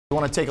We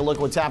want to take a look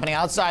at what's happening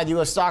outside the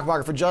U.S. stock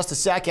market for just a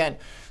second,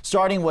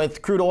 starting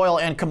with crude oil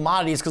and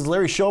commodities, because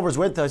Larry Shover's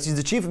with us. He's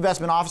the Chief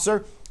Investment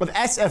Officer with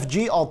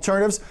SFG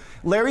Alternatives.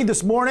 Larry,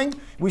 this morning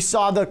we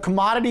saw the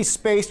commodity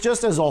space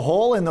just as a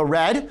whole in the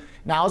red.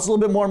 Now it's a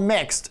little bit more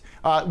mixed.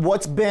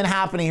 What's been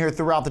happening here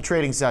throughout the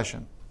trading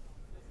session?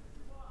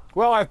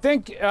 Well, I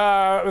think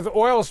with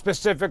oil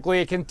specifically,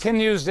 it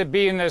continues to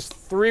be in this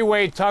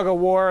three-way tug of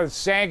war of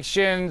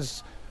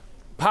sanctions,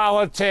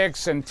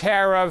 politics, and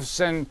tariffs,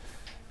 and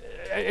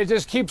it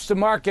just keeps the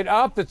market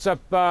up. It's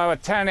up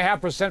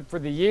 10.5% for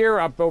the year,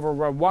 up over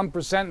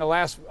 1% in the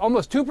last,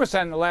 almost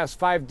 2% in the last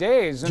 5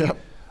 days. And, yep.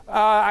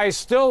 I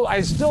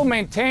still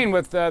maintain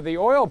with the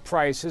oil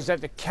prices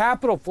that the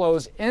capital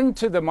flows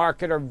into the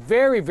market are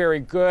very, very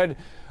good.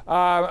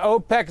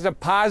 OPEC is a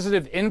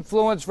positive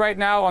influence right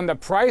now on the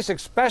price,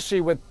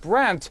 especially with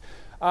Brent.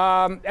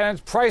 And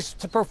it's priced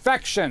to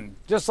perfection.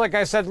 Just like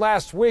I said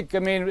last week, I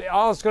mean,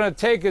 all it's going to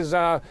take is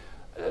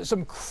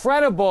some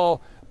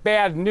credible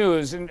bad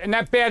news, and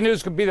that bad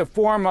news could be the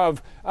form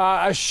of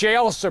a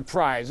shale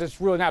surprise.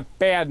 It's really not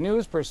bad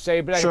news per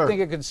se, but Sure. I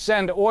think it could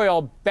send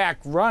oil back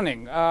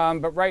running.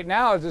 But right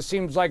now, it just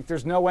seems like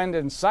there's no end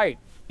in sight.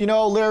 You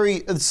know,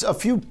 Larry, it's a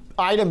few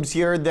items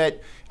here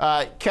that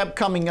kept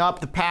coming up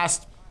the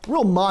past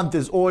real month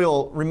as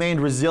oil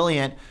remained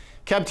resilient.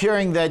 Kept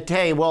hearing that,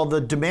 hey, well,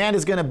 the demand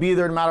is going to be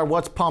there no matter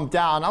what's pumped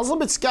out. I was a little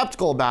bit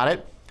skeptical about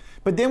it,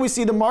 but then we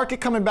see the market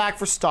coming back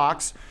for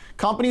stocks.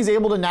 Companies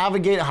able to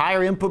navigate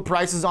higher input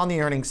prices on the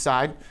earnings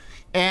side.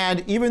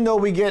 And even though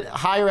we get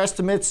higher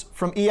estimates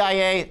from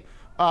EIA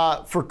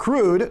for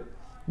crude,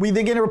 we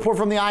then get a report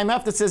from the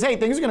IMF that says, hey,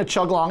 things are going to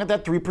chug along at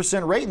that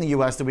 3% rate in the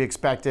U.S. that we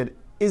expected.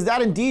 Is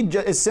that indeed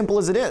as simple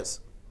as it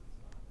is?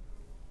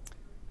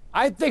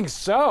 I think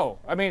so.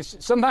 I mean,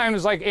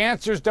 sometimes like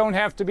answers don't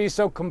have to be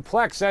so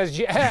complex as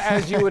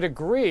you would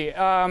agree.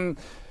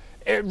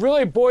 It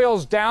really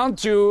boils down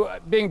to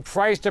being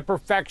priced to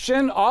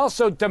perfection.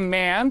 Also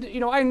demand. You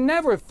know, I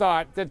never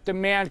thought that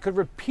demand could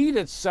repeat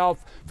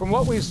itself from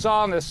what we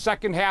saw in the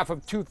second half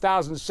of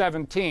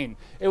 2017.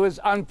 It was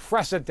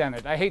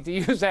unprecedented. I hate to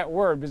use that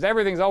word because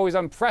everything's always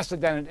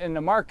unprecedented in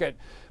the market.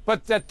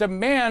 But that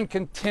demand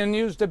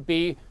continues to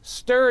be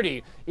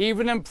sturdy,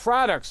 even in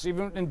products,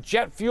 even in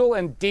jet fuel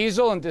and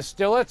diesel and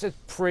distillates, it's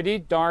pretty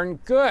darn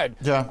good.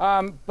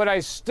 Yeah. But I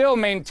still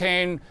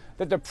maintain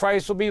that the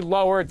price will be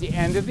lower at the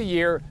end of the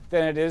year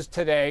than it is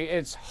today.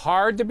 It's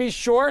hard to be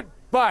short,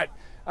 but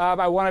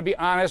I want to be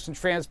honest and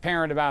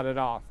transparent about it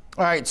all.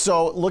 All right,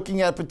 so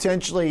looking at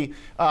potentially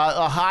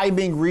a high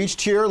being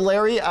reached here,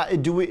 Larry,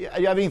 do you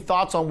have any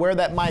thoughts on where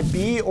that might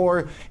be,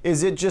 or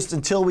is it just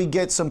until we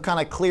get some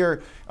kind of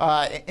clear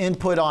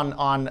input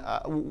on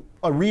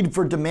a read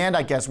for demand,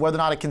 I guess, whether or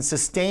not it can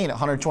sustain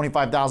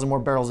 125,000 more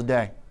barrels a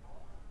day?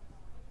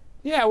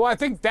 Yeah, well, I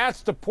think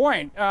that's the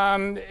point.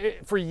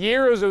 For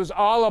years, it was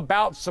all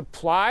about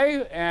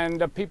supply,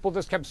 and people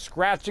just kept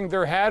scratching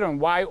their head on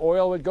why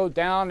oil would go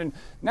down. And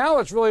now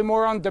it's really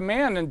more on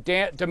demand, and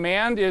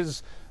demand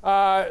is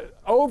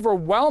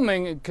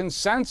overwhelming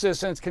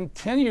consensus, and it's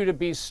continued to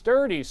be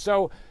sturdy.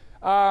 So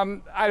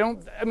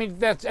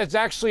it's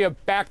actually a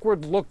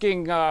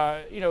backward-looking,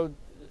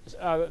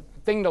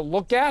 thing to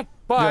look at,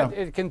 but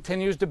It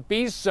continues to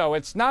be so.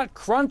 It's not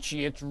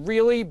crunchy. It's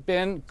really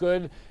been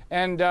good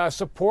and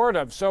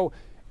supportive. So,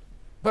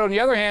 but on the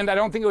other hand, I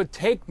don't think it would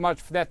take much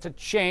for that to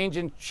change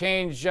and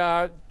change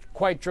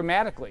quite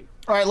dramatically.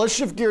 All right, let's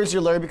shift gears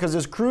here, Larry, because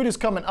as crude is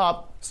coming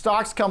up,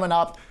 stocks coming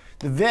up,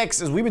 the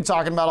VIX, as we've been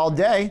talking about all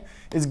day,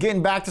 is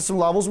getting back to some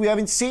levels we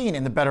haven't seen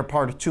in the better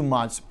part of 2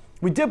 months.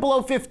 We dipped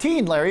below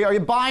 15, Larry. Are you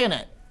buying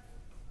it?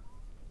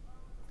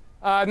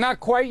 Not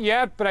quite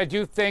yet, but I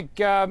do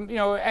think,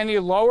 any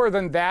lower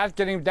than that,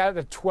 getting down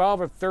to the 12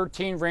 or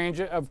 13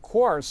 range, of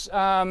course,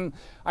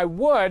 I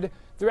would.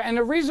 And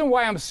the reason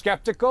why I'm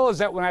skeptical is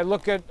that when I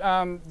look at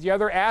the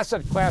other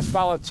asset class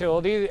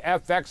volatility, the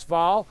FX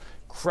vol,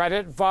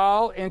 credit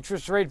vol,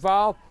 interest rate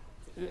vol,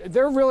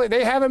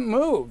 they haven't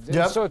moved. Yep.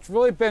 And so it's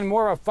really been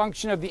more a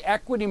function of the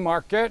equity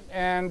market.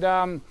 And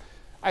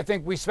I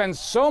think we spend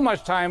so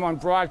much time on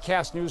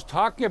broadcast news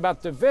talking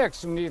about the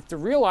VIX, and you have to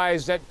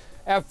realize that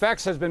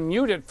FX has been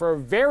muted for a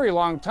very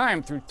long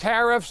time through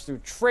tariffs, through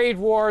trade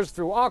wars,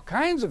 through all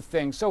kinds of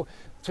things. So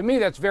to me,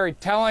 that's very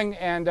telling,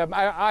 and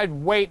I'd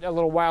wait a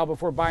little while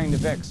before buying the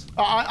VIX.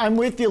 I'm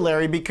with you,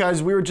 Larry,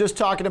 because we were just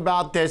talking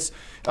about this,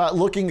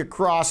 looking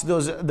across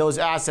those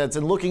assets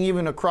and looking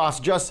even across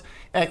just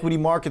equity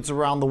markets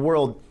around the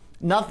world.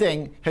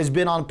 Nothing has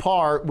been on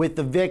par with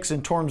the VIX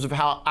in terms of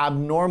how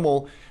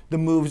abnormal the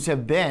moves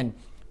have been.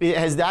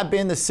 Has that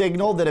been the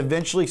signal that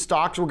eventually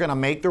stocks were going to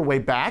make their way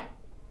back?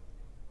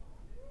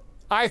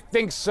 I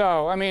think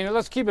so. I mean,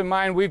 let's keep in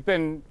mind we've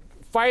been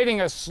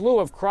fighting a slew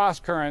of cross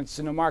currents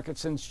in the market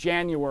since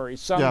January.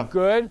 Some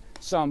good,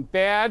 some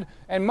bad,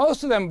 and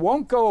most of them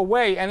won't go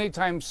away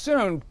anytime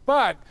soon.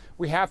 But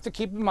we have to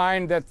keep in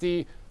mind that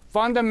the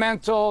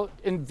fundamental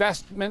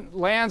investment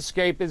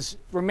landscape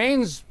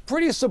remains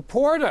pretty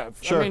supportive.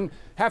 Sure. I mean,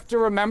 have to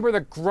remember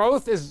the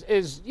growth is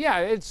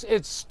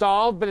it's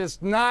stalled, but it's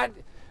not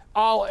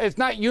it's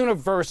not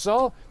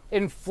universal.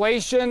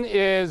 Inflation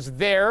is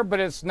there, but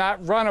it's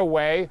not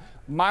runaway.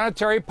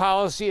 Monetary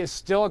policy is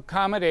still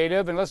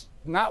accommodative, and let's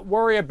not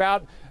worry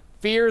about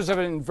fears of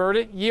an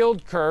inverted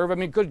yield curve. I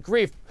mean, good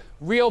grief.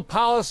 Real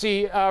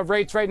policy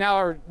rates right now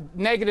are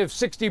negative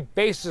 60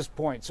 basis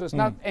points. So it's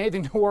not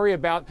anything to worry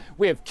about.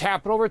 We have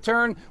capital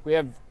return, we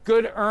have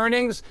good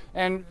earnings,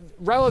 and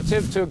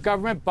relative to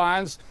government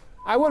bonds,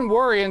 I wouldn't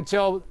worry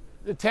until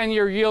the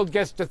 10-year yield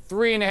gets to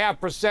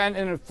 3.5%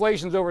 and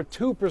inflation's over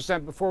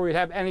 2% before we'd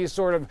have any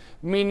sort of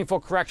meaningful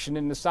correction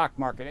in the stock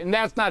market. And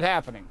that's not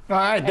happening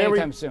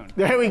anytime soon.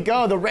 There we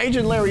go. The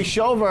raging Larry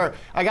Shover.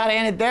 I got to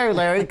end it there,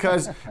 Larry,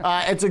 because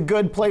it's a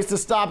good place to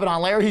stop it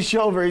on. Larry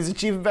Shover, he's the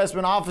Chief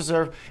Investment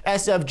Officer of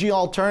SFG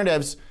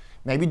Alternatives.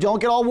 Maybe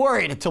don't get all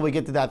worried until we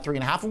get to that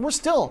 3.5. And we're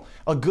still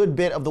a good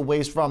bit of the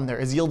ways from there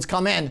as yields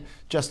come in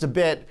just a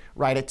bit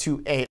right at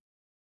 2.8.